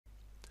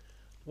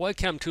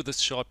Welcome to this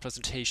short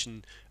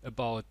presentation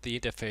about the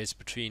interface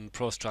between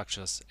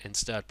ProStructures and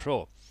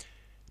STAAD.Pro.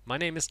 My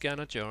name is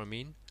Gernot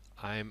Jeremin.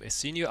 I'm a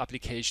Senior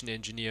Application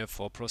Engineer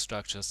for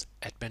ProStructures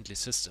at Bentley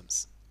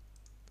Systems.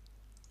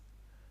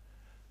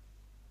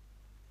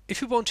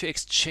 If you want to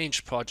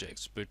exchange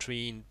projects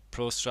between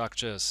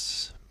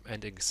ProStructures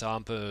and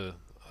example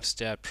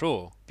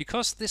STAAD.Pro,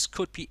 because this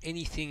could be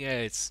anything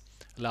else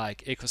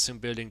like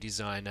Ecosystem Building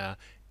Designer,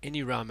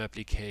 any RAM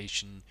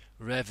application,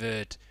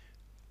 Revit,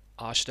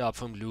 STAAD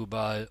from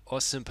Global,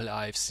 or simple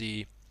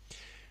IFC.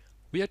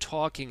 We are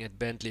talking at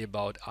Bentley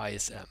about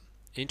ISM,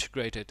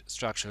 Integrated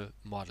Structural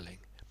Modeling.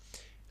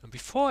 And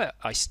before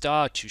I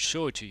start to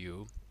show it to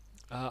you,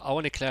 I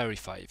want to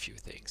clarify a few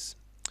things.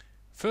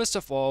 First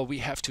of all, we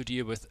have to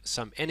deal with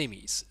some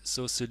enemies,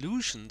 so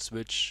solutions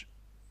which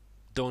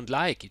don't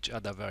like each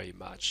other very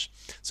much.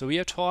 So we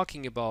are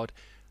talking about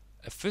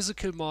a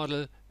physical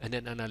model and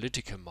an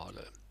analytical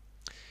model.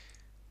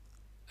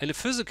 In a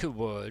physical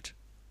world,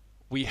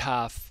 we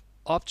have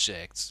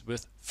objects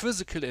with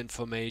physical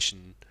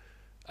information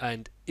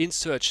and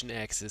insertion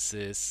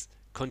accesses,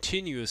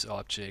 continuous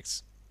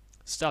objects,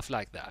 stuff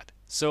like that.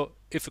 So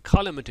if a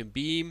column and a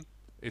beam,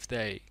 if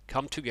they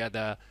come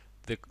together,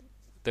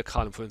 the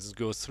column, for instance,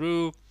 goes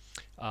through.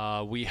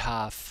 We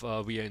are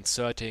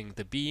inserting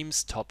the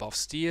beams, top of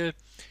steel,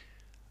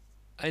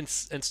 and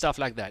stuff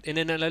like that. In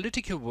an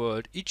analytical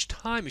world, each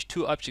time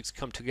two objects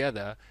come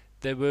together,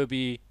 they will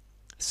be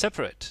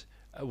separate.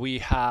 We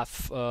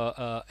have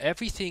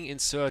everything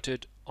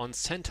inserted on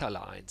center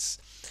lines.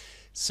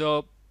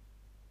 So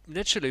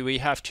naturally, we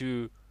have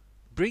to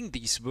bring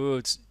these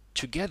worlds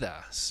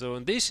together. So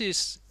this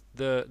is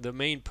the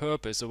main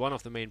purpose, or one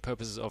of the main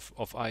purposes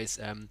of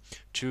ISM,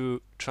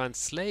 to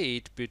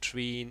translate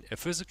between a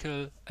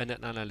physical and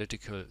an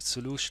analytical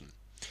solution.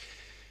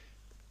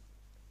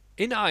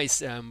 In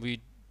ISM, we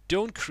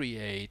don't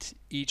create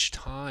each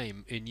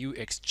time a new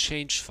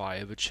exchange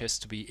file which has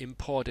to be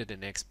imported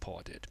and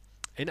exported.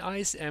 In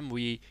ISM,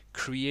 we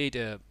create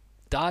a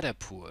data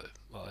pool,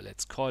 or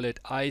let's call it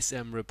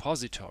ISM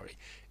repository,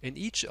 and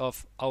each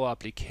of our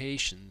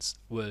applications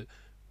will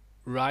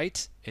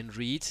write and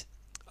read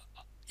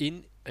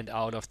in and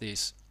out of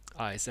this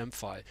ISM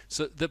file.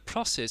 So the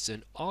process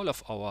in all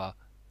of our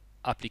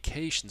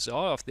applications,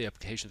 all of the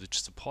applications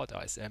which support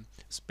ISM,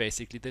 is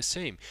basically the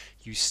same.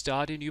 You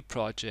start a new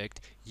project,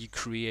 you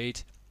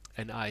create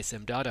an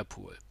ISM data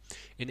pool.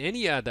 In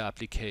any other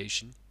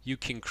application, you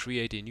can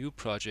create a new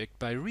project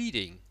by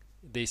reading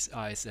this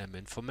ISM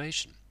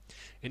information.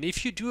 And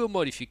if you do a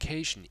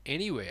modification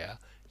anywhere,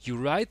 you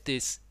write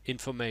this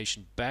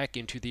information back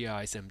into the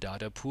ISM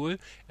data pool,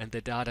 and the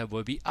data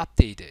will be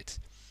updated.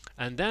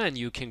 And then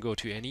you can go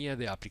to any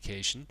other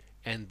application,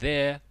 and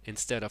there,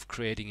 instead of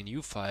creating a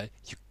new file,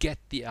 you get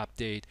the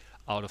update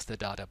out of the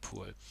data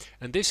pool.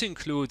 And this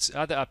includes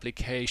other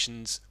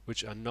applications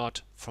which are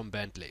not from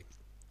Bentley.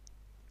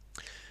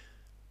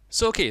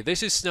 So okay,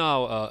 this is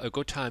now a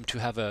good time to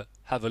have a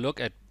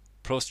look at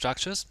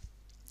ProStructures.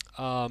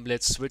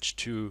 Let's switch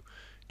to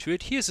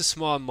it. Here's a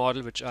small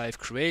model which I've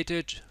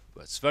created.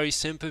 It's very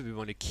simple. We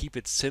want to keep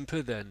it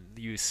simple, then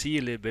you see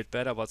a little bit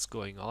better what's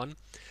going on.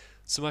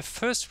 So my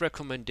first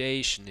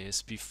recommendation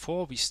is,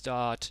 before we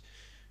start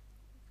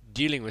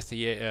dealing with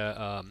the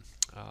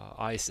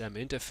ISM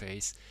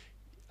interface,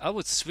 I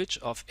would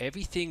switch off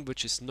everything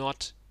which is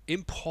not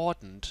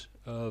important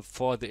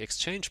for the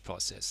exchange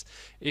process.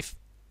 If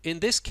in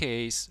this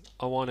case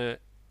I want to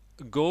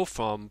go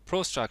from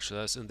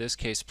ProStructures, in this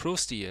case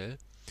ProSteel,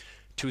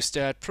 to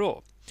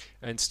STAAD.Pro,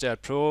 and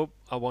STAAD.Pro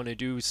I want to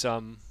do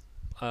some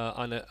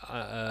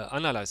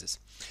analysis.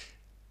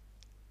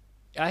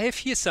 I have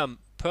here some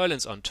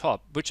purlins on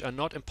top which are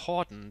not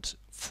important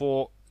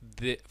for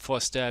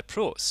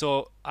STAAD.Pro.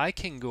 So I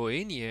can go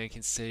in here and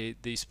can say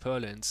these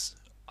purlins,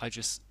 I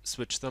just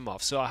switch them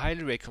off. So I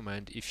highly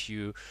recommend, if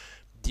you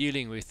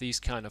dealing with these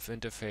kind of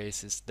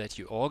interfaces, that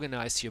you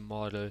organize your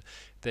model,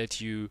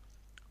 that you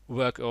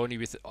work only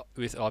with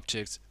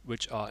objects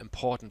which are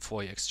important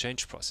for your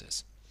exchange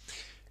process.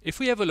 If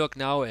we have a look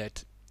now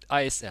at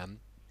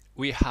ISM,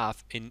 we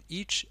have in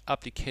each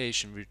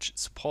application which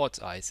supports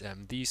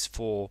ISM these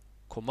four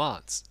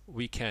commands.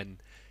 We can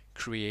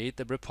create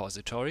the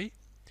repository,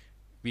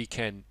 we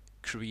can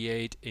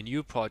create a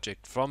new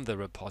project from the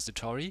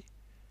repository,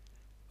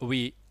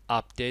 we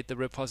update the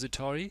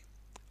repository,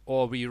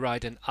 or we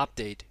write an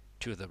update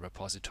to the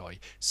repository.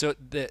 So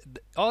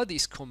all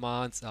these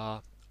commands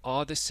are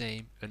the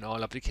same in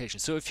all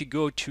applications. So if you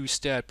go to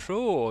STAAD.Pro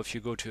or if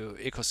you go to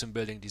Ecosystem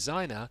Building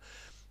Designer,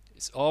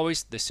 it's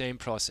always the same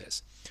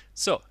process.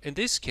 So in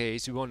this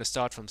case, we want to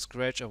start from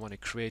scratch. I want to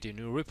create a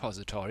new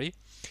repository,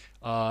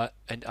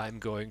 and I'm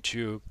going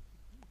to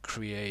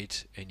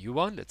create a new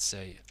one. Let's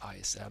say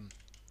ISM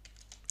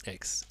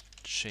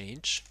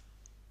Exchange,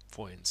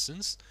 for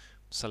instance.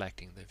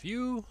 Selecting the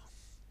view.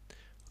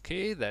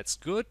 Okay, that's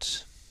good.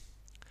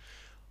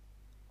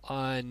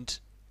 And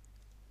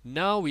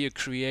now we are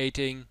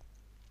creating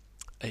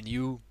a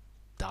new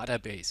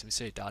database. We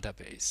say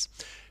database.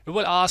 It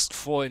will ask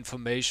for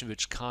information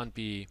which can't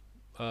be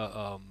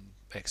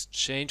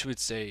exchange would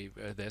say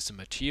there's a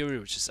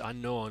material which is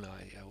unknown.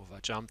 I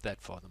overjumped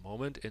that for the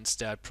moment. In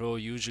STAAD.Pro,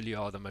 usually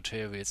all the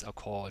materials are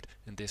called,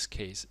 in this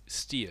case,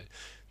 steel.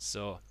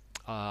 So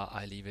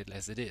I leave it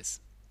as it is.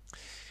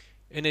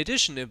 In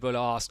addition, it will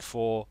ask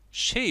for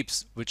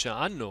shapes which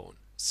are unknown.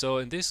 So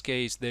in this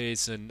case, there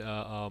is an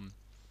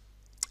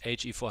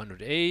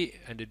HE400A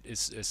and it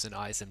is an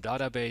ISM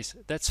database.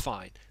 That's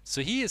fine.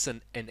 So here is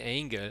an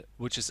angle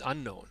which is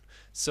unknown.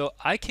 So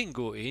I can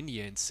go in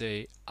here and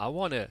say I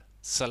want to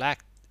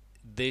select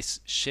this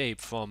shape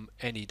from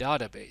any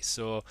database.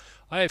 So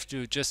I have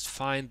to just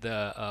find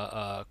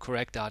the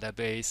correct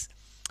database,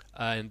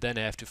 and then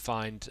I have to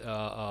find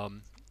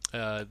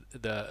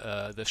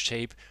the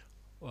shape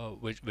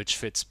which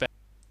fits best.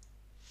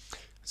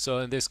 So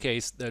in this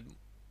case, that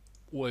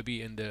will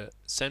be in the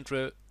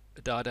central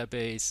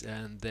database,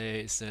 and there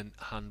is an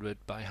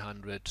 100 by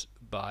 100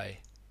 by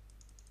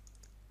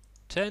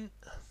 10.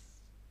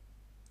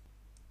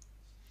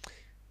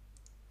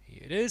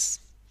 Here it is,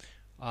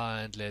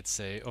 and let's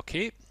say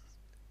OK.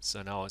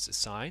 So now it's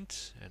assigned,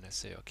 and I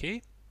say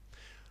OK.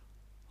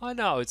 And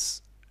now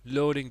it's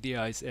loading the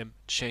ISM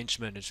change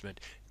management.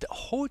 The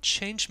whole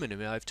change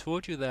management, I've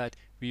told you that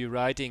we're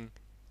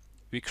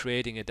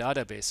creating a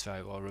database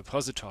file or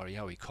repository,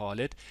 how we call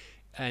it.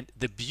 And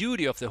the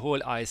beauty of the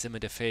whole ISM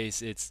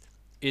interface,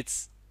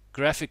 it's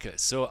graphical.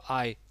 So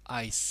I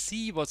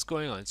see what's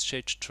going on. It's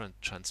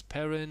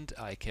transparent.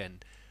 I can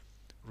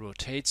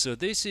rotate. So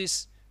this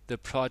is the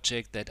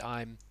project that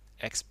I'm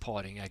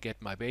exporting. I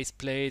get my base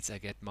plates. I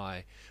get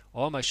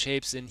all my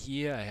shapes in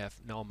here. I have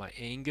now my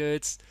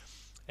angles.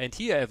 And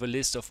here I have a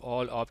list of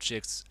all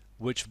objects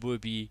which will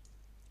be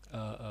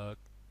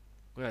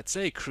let's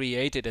say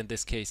created in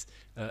this case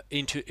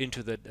into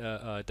the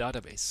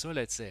database. So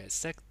let's say I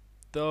select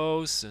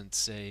those and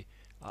say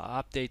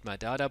update my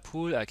data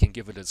pool. I can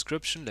give it a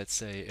description. Let's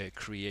say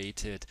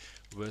created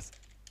with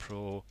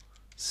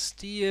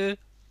ProSteel,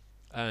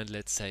 and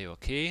let's say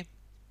OK,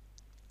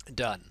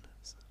 done.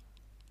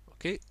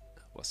 Okay,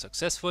 was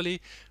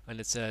successfully, and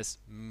it says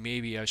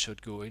maybe I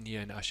should go in here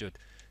and I should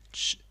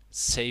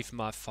save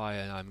my file,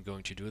 and I'm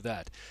going to do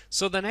that.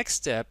 So the next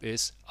step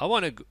is I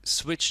want to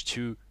switch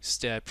to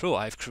STAAD.Pro.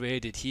 I've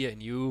created here a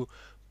new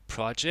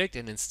project,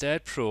 and in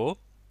STAAD.Pro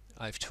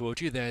I've told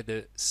you they're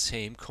the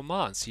same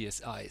commands.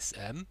 Here's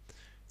ISM,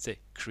 say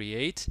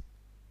create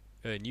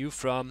a new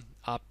from,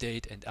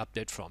 update, and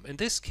update from. In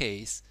this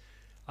case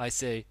I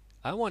say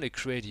I want to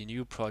create a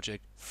new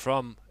project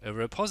from a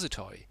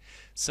repository.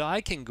 So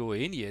I can go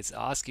in here. It's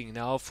asking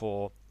now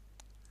for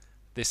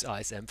this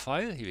ISM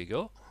file. Here we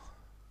go.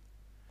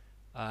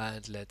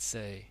 And let's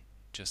say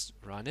just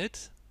run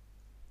it.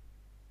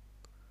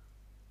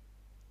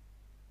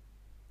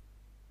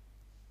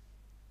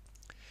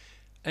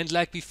 And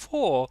like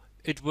before,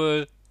 it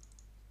will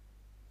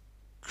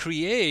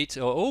create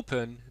or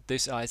open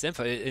this ISM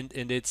file,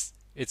 and it's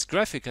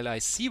graphical. I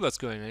see what's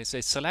going on. I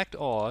say select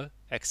all,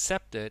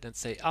 accept it, and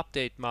say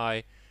update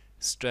my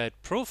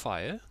STAAD.Pro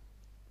file.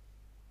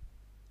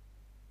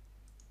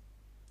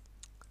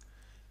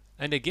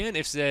 And again,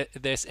 if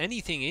there's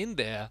anything in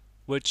there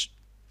which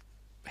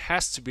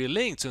has to be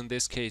linked, so in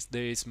this case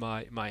there is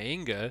my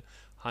angle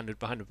 100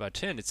 by 100 by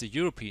 10. It's a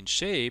European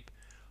shape.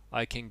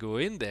 I can go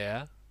in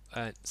there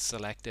and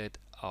select it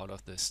out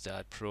of the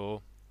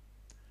STAAD.Pro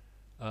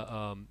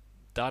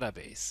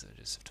database. I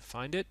just have to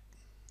find it.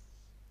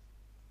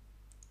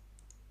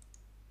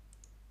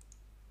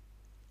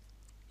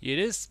 Here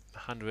it is,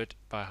 100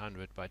 by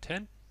 100 by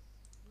 10.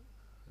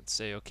 Let's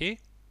say OK.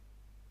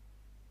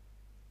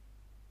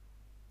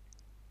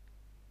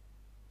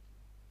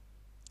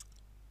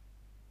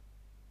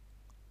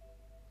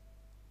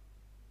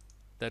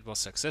 That was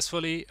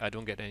successfully. I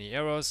don't get any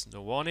errors,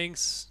 no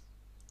warnings.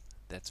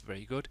 That's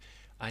very good.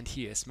 And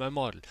here's my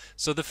model.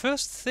 So the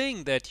first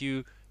thing that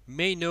you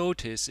may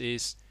notice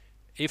is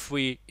if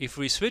we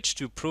switch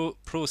to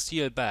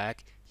ProSteel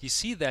back, you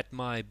see that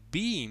my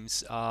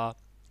beams are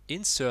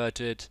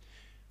inserted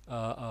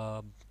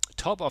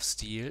top of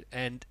steel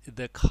and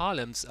the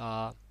columns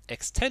are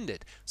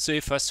extended. So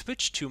if I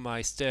switch to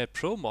my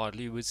STAAD.Pro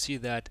model, you will see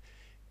that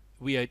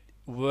we are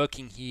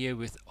working here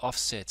with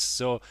offsets.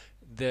 So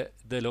the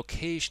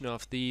location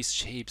of these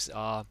shapes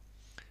are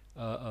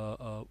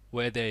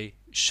where they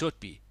should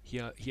be.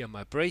 Here are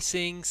my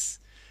bracings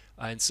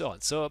and so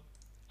on. So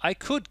I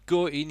could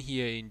go in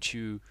here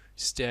into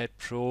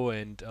STAAD.Pro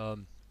and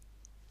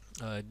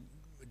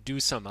do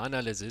some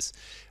analysis.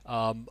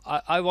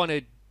 I want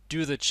to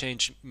do the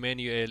change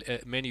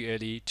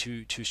manually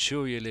to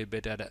show you a little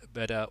bit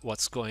better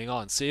what's going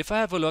on. So if I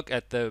have a look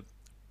at the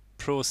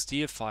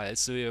ProSteel file,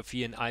 so we have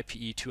here an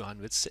IPE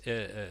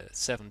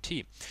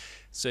 270.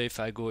 So if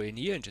I go in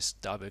here and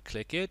just double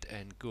click it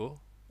and go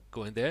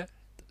in there,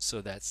 so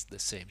that's the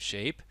same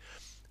shape.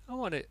 I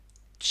want to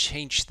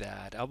change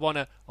that. I want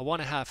to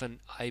have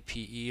an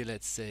IPE,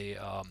 let's say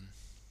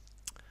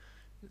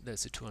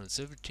that's a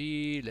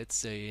 270, let's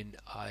say an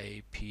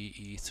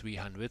IPE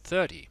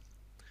 330.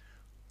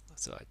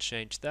 So I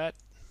change that.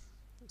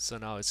 So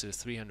now it's a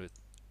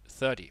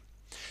 330.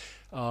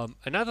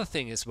 Another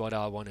thing is what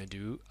I want to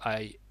do.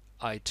 I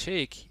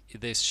take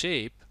this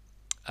shape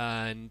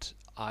and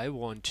I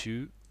want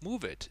to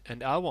move it,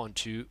 and I want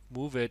to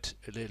move it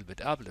a little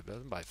bit up, a little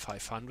bit by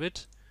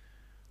 500,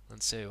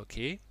 and say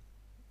okay,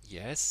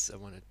 yes, I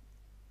want to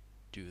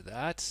do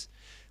that.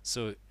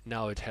 So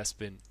now it has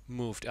been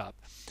moved up.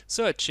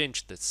 So I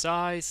changed the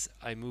size,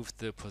 I moved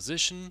the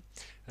position,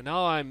 and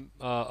now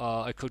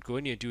I could go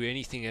in here and do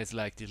anything as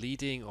like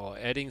deleting or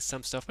adding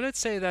some stuff, but let's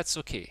say that's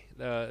okay.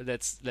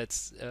 Let's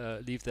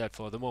leave that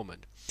for the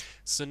moment.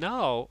 So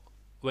now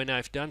when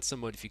I've done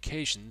some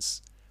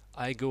modifications,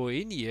 I go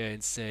in here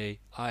and say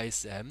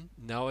ISM.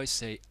 Now I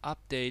say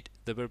update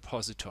the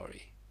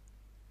repository.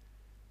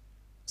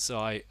 So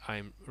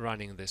I'm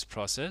running this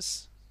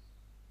process.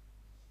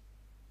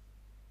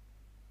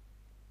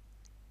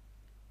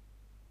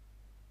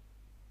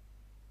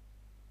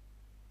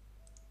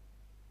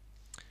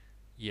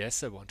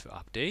 Yes, I want to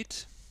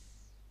update.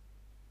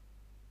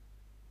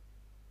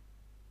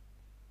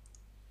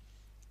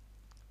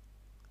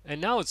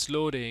 And now it's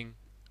loading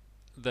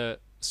the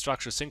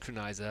structure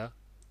synchronizer.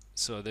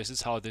 So this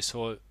is how this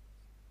whole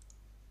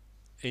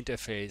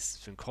interface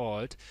has been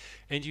called.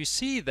 And you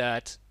see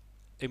that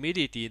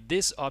immediately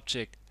this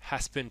object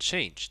has been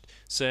changed.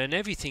 So and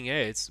everything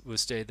else will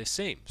stay the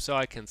same. So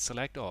I can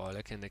select all,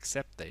 I can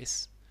accept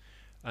this,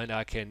 and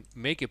I can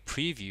make a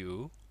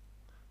preview.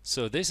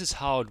 So this is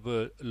how it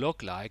will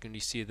look like, and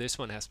you see this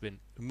one has been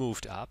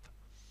moved up,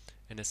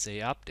 and I say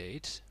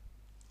update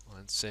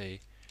and say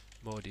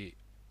modified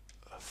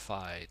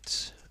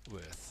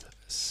with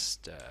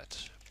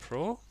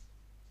STAAD.Pro.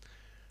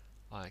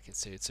 I can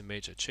say it's a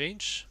major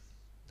change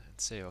and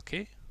say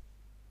OK.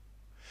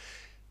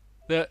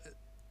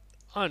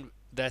 And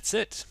that's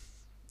it.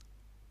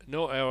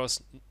 No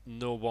errors,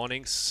 no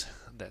warnings.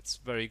 That's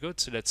very good.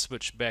 So let's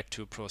switch back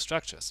to Pro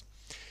Structures.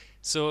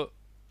 So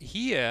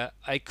here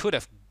I could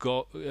have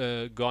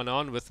gone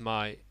on with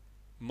my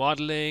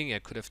modeling. I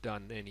could have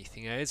done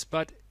anything else,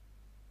 but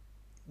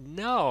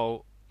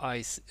now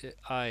I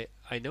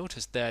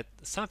noticed that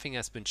something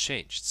has been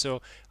changed.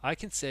 So I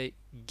can say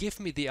give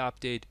me the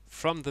update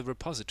from the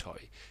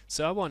repository.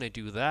 So I want to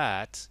do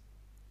that,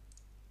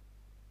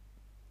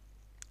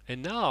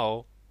 and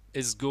now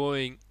is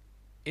going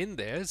in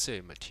there.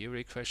 So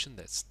material question,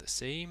 that's the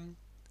same.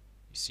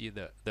 You see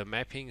the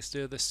mapping is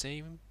still the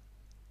same.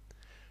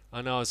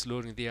 And now it's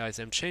loading the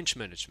ISM change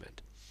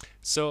management.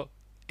 So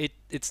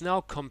it's now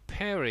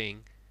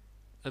comparing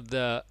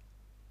the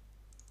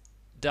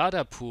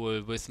data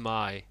pool with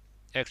my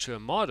actual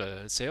model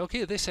and say,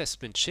 okay, this has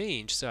been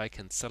changed, so I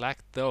can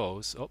select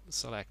those,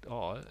 select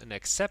all, and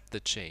accept the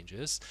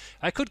changes.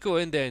 I could go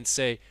in there and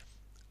say,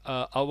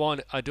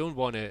 I don't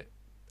want to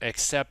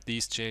accept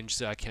these changes,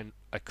 so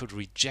I could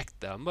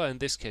reject them, but in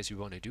this case you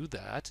want to do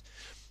that.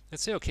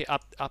 Let's say, okay,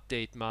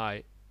 update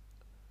my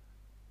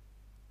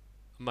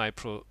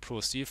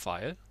ProSteel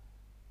file,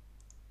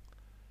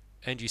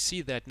 and you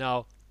see that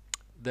now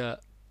the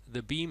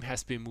beam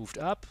has been moved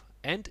up,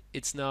 and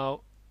it's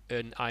now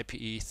an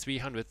IPE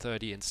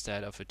 330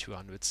 instead of a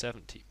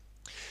 270.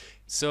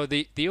 So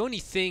the only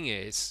thing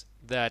is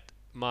that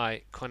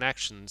my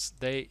connections,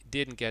 they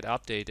didn't get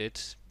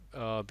updated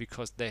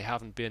because they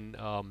haven't been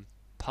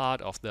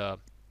part of the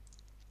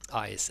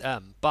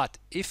ISM. But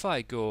if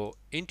I go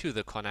into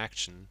the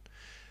connection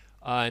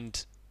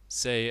and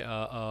say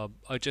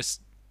I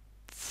just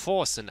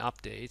force an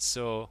update,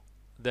 so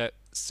the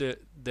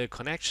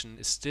connection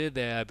is still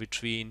there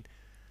between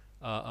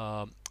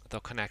the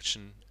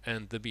connection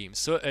and the beam.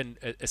 So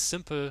a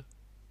simple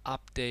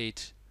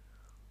update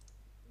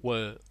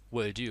will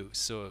do.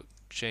 So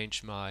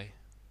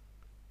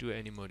do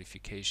any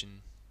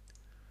modification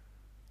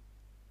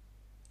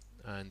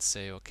and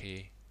say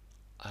okay,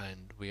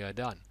 and we are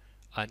done.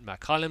 And my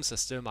columns are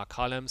still my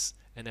columns,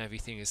 and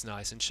everything is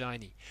nice and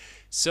shiny.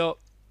 So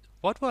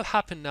what will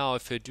happen now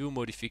if I do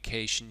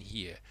modification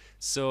here?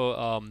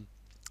 So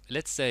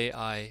let's say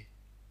I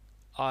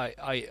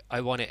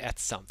want to add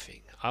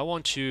something. I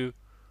want to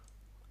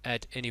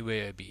add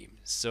anywhere a beam.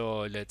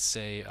 So let's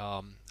say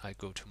I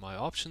go to my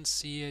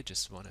options here,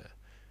 just want to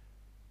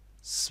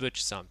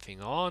switch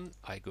something on.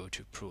 I go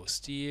to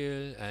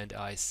ProSteel and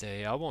I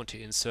say I want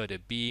to insert a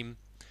beam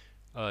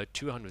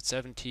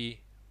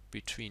 270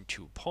 between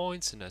 2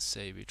 points, and I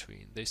say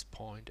between this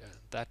point and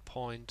that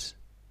point,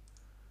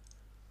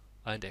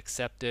 and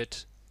accept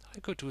it. I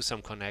could do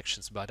some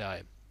connections, but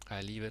I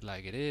leave it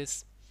like it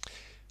is.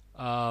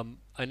 And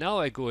now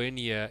I go in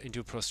here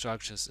into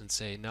ProStructures and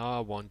say now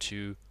I want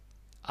to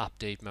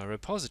update my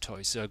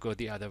repository, so I go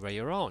the other way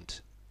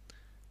around.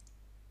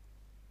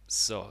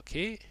 So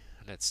okay,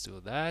 let's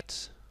do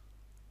that.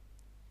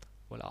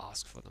 We'll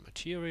ask for the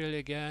material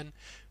again.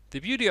 The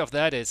beauty of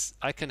that is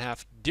I can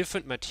have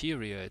different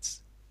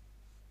materials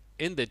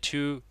in the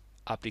two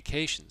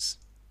applications.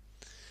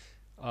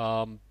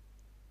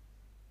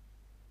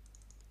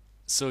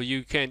 So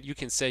you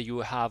can say you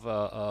have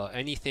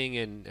anything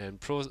in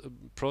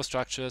Pro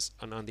Structures,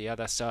 and on the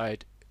other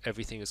side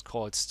everything is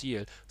called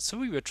steel. So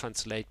we will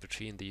translate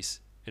between these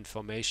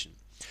information.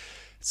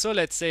 So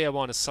let's say I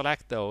want to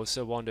select those,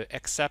 I want to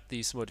accept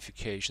these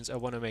modifications, I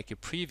want to make a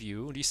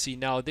preview, and you see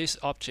now this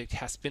object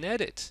has been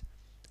added.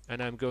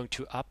 And I'm going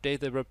to update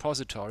the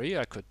repository.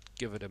 I could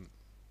give it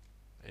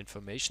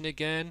information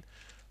again,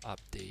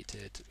 update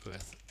it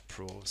with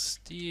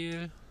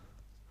ProSteel,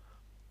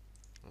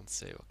 and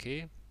say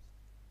OK,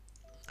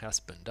 has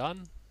been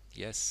done.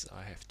 Yes,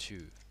 I have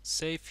to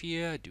save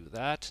here, do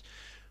that,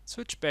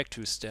 switch back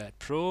to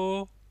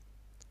STAAD.Pro,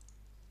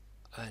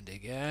 and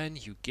again,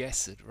 you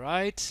guess it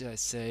right, I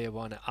say I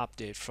want to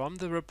update from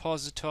the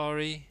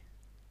repository,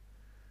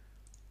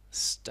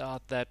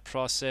 start that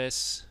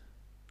process.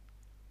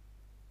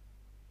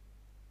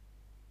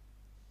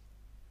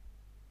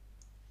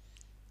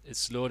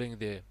 It's loading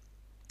the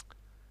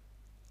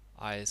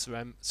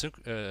ISM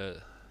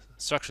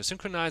structure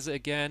synchronizer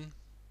again.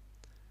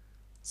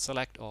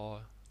 Select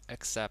all,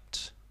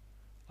 accept.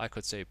 I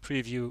could say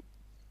preview.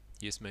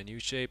 Here's my new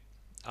shape.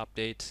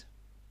 Update.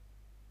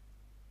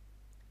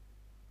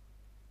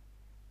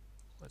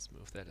 Let's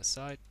move that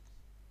aside.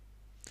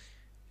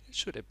 It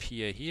should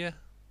appear here.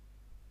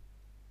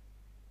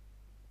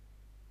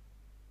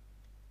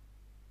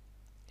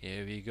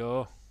 Here we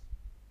go.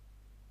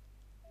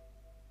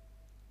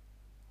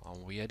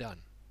 And we are done.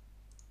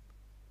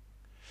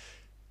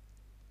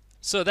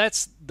 So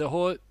that's the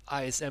whole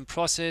ISM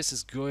process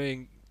is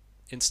going,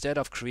 instead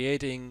of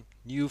creating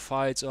new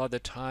files all the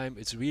time,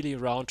 it's really a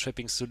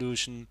round-tripping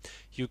solution.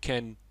 You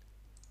can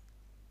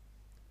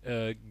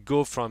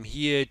go from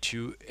here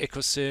to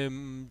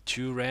EcoSim,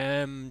 to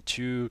RAM,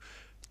 to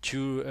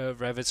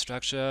Revit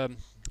structure,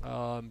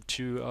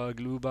 to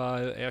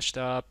Global,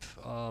 Airstab.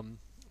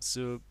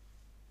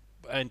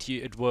 And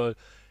here it will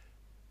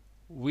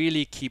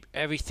really keep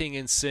everything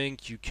in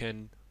sync. You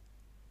can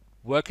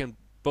work in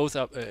both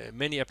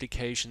many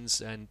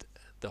applications, and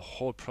the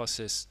whole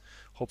process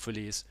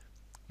hopefully is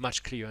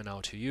much clearer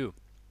now to you.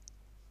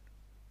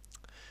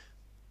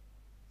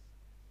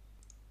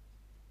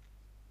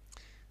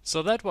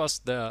 So that was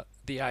the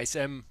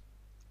ISM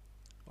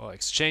or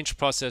exchange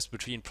process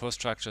between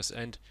ProStructures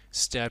and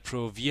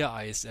STAAD.Pro via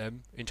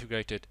ISM,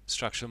 integrated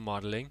structural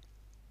modeling.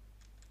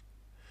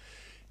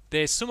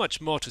 There's so much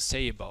more to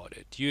say about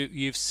it.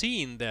 You've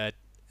seen that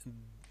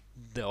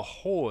the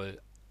whole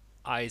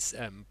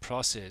ISM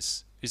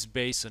process is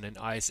based on an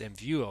ISM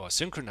viewer or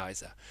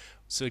synchronizer.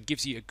 So it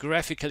gives you a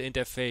graphical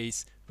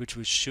interface which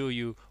will show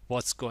you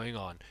what's going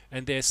on.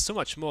 And there's so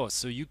much more.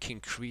 So you can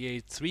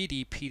create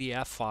 3D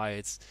PDF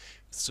files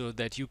so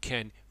that you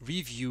can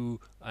review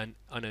on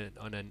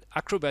an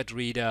Acrobat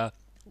reader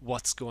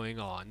what's going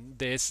on.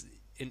 There's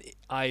an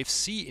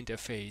IFC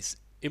interface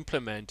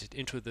implemented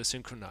into the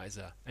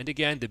synchronizer. And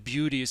again, the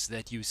beauty is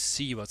that you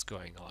see what's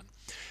going on.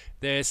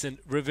 There's a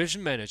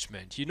revision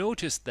management. You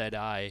notice that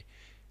I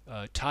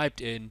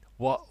typed in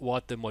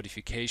what the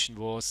modification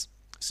was.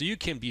 So you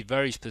can be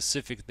very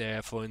specific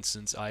there. For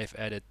instance, I've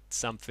added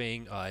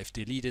something, I've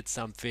deleted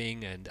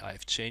something, and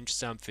I've changed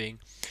something.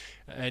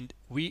 And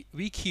we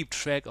keep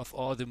track of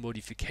all the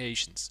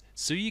modifications.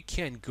 So you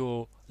can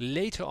go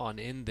later on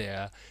in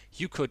there,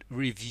 you could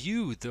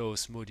review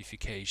those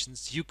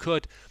modifications. You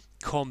could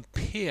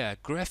compare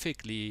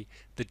graphically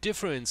the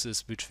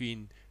differences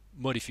between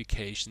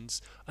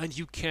modifications, and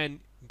you can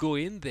go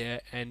in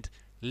there and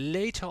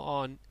later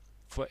on,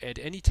 for at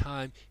any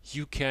time,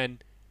 you can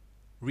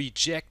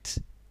reject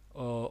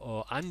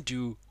or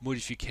undo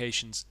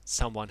modifications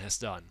someone has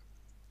done.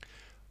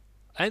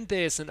 And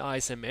there's an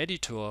ISM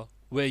editor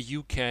where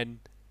you can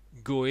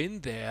go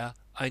in there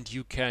and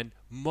you can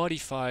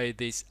modify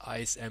this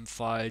ISM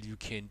file. You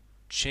can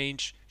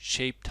change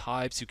shape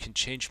types, you can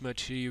change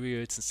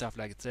materials and stuff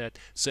like that.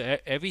 So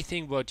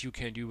everything what you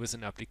can do with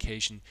an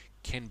application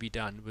can be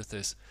done with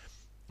this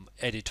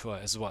editor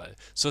as well.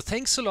 So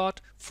thanks a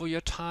lot for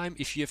your time.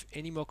 If you have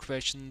any more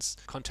questions,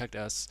 contact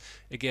us.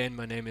 Again,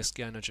 my name is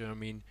Gernot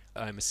Jermin.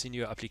 I'm a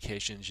senior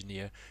application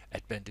engineer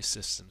at Bentley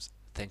Systems.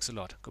 Thanks a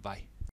lot. Goodbye.